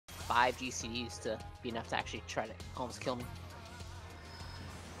5 GCUs to be enough to actually try to almost kill me.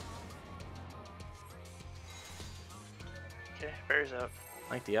 Okay, bear's out.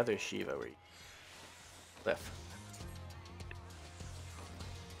 Like the other Shiva where you lift.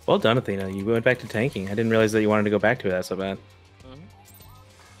 Well done, Athena. You went back to tanking. I didn't realize that you wanted to go back to it. That's so bad. I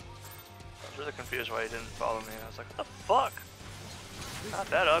was really confused why he didn't follow me. I was like, what the fuck? Not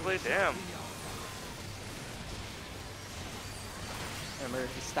that ugly, damn. Remember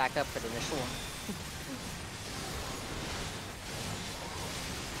to stack up for the initial one.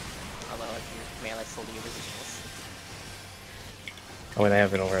 Although like your melee still do resistance. Oh wait, I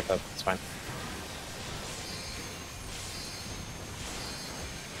have it over it though. It's fine.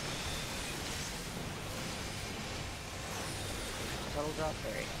 Total drop,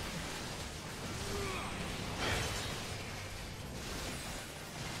 there you go.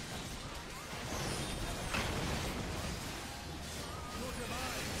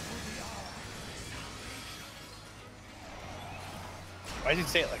 Why did he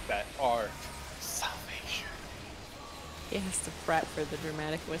say it like that? Our salvation. He has to prep for the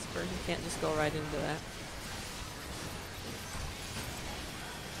dramatic whisper. He can't just go right into that.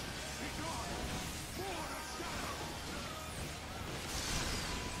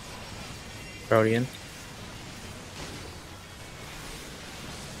 Protean.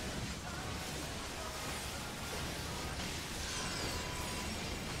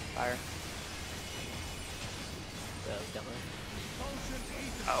 Fire. Don't move.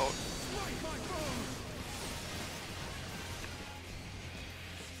 Out.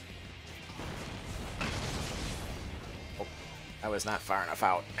 Oh, I was not far enough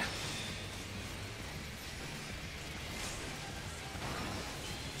out.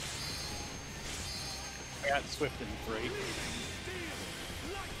 I got Swift and Freight.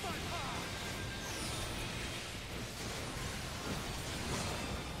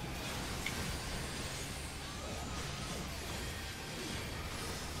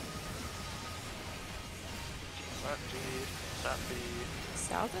 Not D, not B.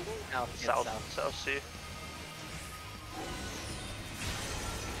 South, I think? No, South C.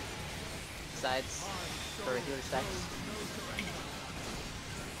 Sides. For regular stacks.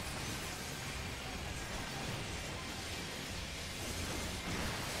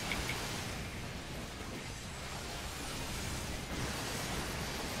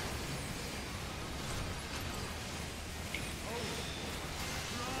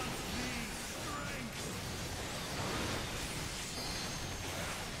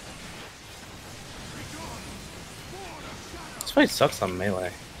 This fight sucks on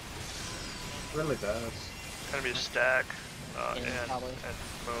melee. Really does. Gonna be a stack And and probably.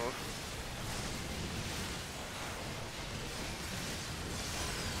 move.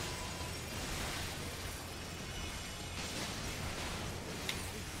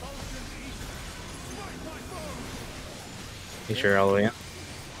 You sure all the way in?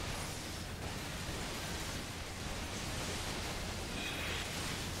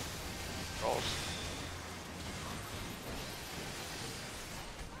 Rolls.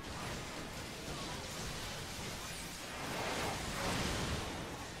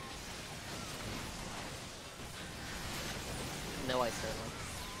 No ice there, though.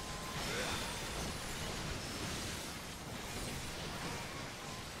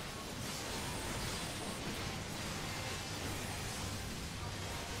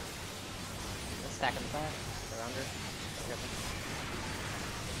 Let's stack in the back. Around her.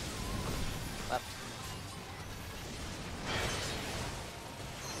 Left.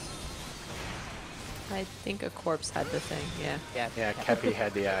 I think a corpse had the thing, yeah. Yeah. Yeah, Kepi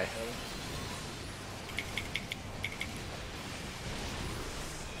had the eye.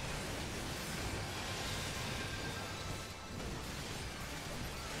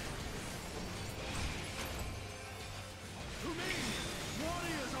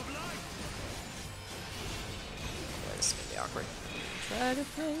 This is gonna be awkward. Try to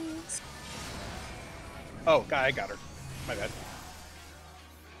face. Oh, God, I got her. My bad.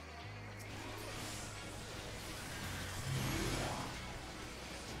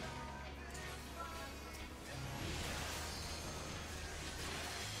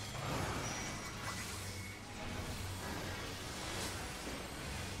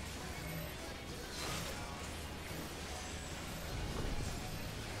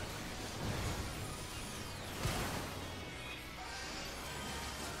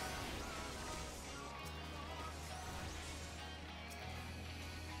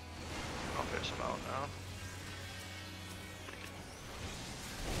 I'll fish him out now.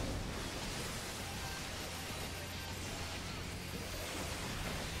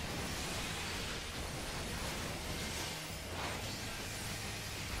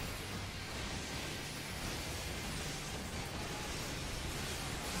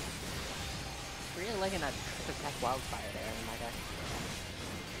 getting a trick attack wildfire there in my deck.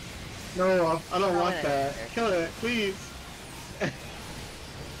 No, I don't Throw want it in that. there. Kill it, please.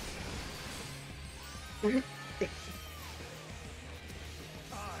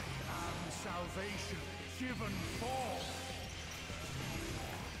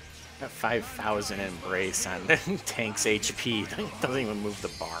 That 5,000 embrace on tank's HP doesn't even move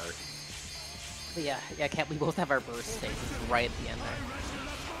the bar. But yeah, Cap, we both have our burst stages right at the end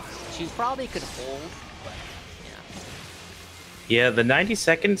there. She probably could hold, but yeah. Yeah, the 90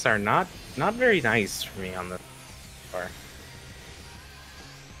 seconds are not very nice for me on the bar.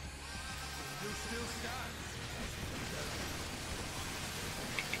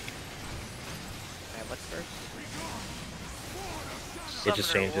 Alright, what's first? It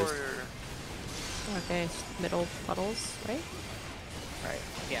just Summoner changes. Warrior. Okay, middle puddles, right? Alright,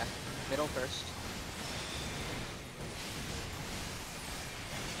 yeah. Middle first.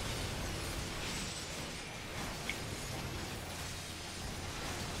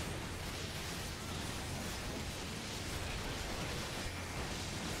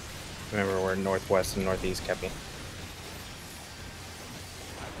 Remember, we're northwest and northeast, Kepi.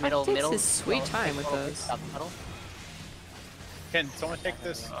 Middle, takes middle. his sweet middle, time with middle, those. up middle. Can someone take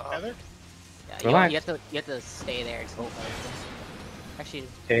this Heather? Yeah, Relax. you have to stay there until actually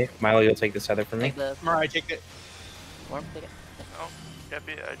Okay, Milo, you'll take this Heather from me. take the Mariah, take it. form, take it. Oh,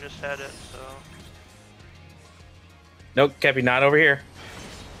 Kepi, I just had it, so. Nope, Kepi, not over here.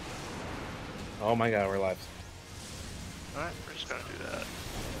 Oh my god, we're live. Alright, we're just gonna do that.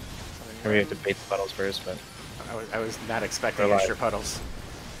 We have to bait the puddles first, but I was not expecting We're extra live. puddles.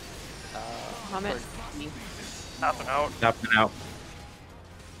 Comment. for me. Hopping out. up and out.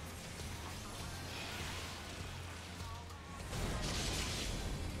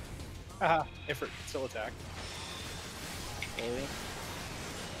 Haha, Ifrit still attack. Maybe.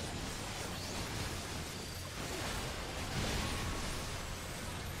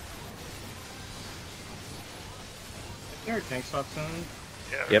 There, tank swap soon.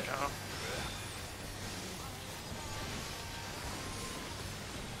 Yeah, Yep. we go.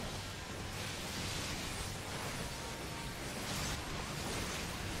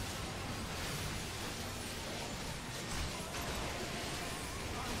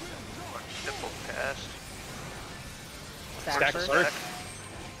 Triple cast. Stack first, first.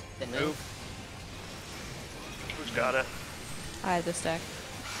 then Move. move. Who's got it? I had the stack.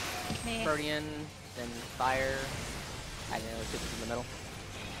 Me. Guardian, then fire. I don't know, it's just in the middle.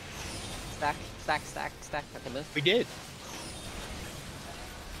 Stack, stack, stack, stack. Okay, move. We did.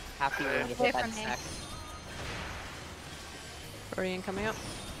 Happy when you Away hit that from me. stack. Guardian coming up.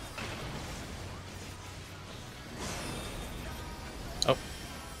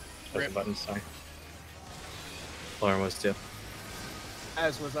 Push the button, sorry. Lauren was too.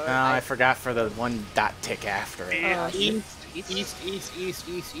 As was No, I forgot for the one dot tick after it. Yeah. East, east, east, east,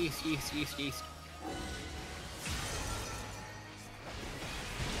 east, east, east, east, east.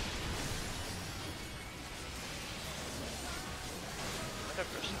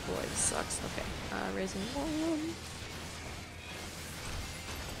 Boy, this sucks. Okay. Raising one.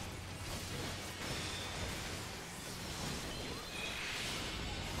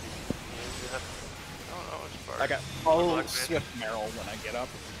 Oh, it's far. I got full Black Mage. Swift Merrill when I get up.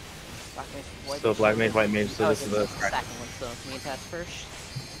 Black Mage, White Still Black Mage, White Mage, so Oh, this is the second one, so me attach first.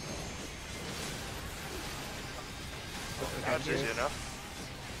 That's easy enough.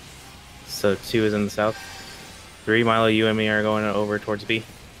 So 2 is in the south. 3, Milo, you and me are going over towards B.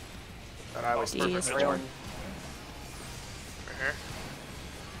 But I was D perfect is for four. Right here.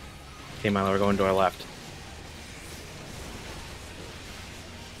 Okay, Milo, we're going to our left.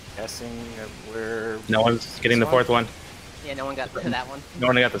 guessing that we're. No one's getting the fourth one. Yeah, no one got to that one. No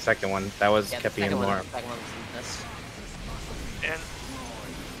one got the second one. That was Yeah, the Kepi and second one, Lauren. second one was missed. And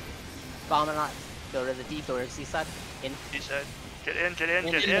Bomb or not, go to the deep, go to the seaside. In. he said, get in, get in,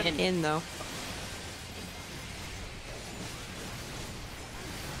 In, get in, in. In though.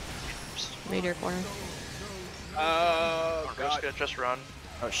 Radiator corner. Oh, Don't God. risk it, just run.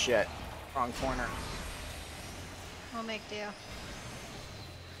 Oh shit. Wrong corner. We'll make do.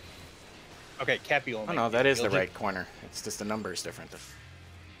 Okay, Cappy will Oh make no, that is the You'll right corner. It's just the number is different.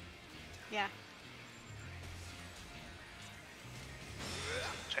 Yeah.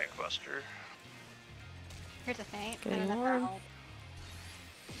 Tank buster. Here's a feint. Getting Better than warm. that.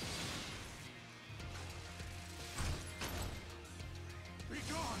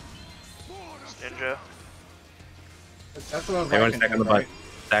 Ninja. That's what I was Everyone liking, stack on the right?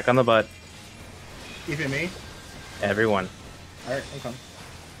 butt. Stack on the butt. Even me? Everyone. Alright, I'm coming.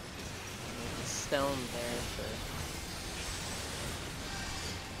 Stone there for.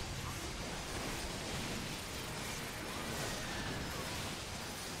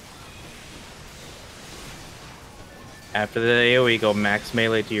 After the AoE, go max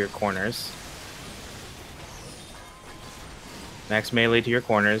melee to your corners. Max melee to your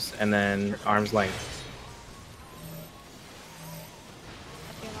corners, and then arm's length.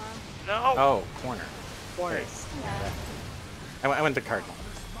 Up your arm. No. Oh, corner. Corners. Yeah. I went to cardinal.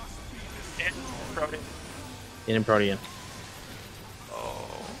 It, Brody. In Protean.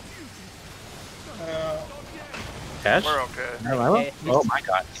 Oh. Cash? We're okay. Milo? Okay. Oh my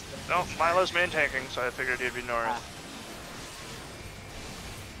god. No, Milo's main tanking, so I figured he'd be north.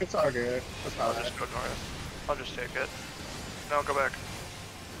 It's all good. It's all I'll good. just go north. I'll just take it. No, go back.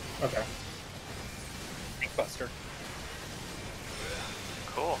 Okay. Tank Buster.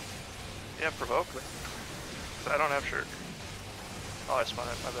 Cool. Yeah, provoke. I don't have shirt. Oh, I spun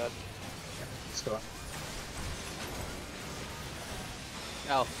it. My bad. Let's go.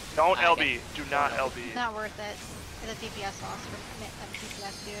 Oh, Don't I LB. get- Do not don't LB. It's not worth it. It's a DPS loss for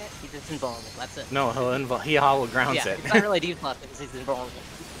DPS do it. he's just invulnerable. That's it. No, he hollow grounds Yeah, it. it's not really a deep loss because he's invulnerable.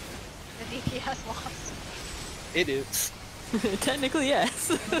 The DPS loss. It is. Technically,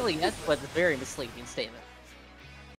 yes. Really, yes, but it's a very misleading statement.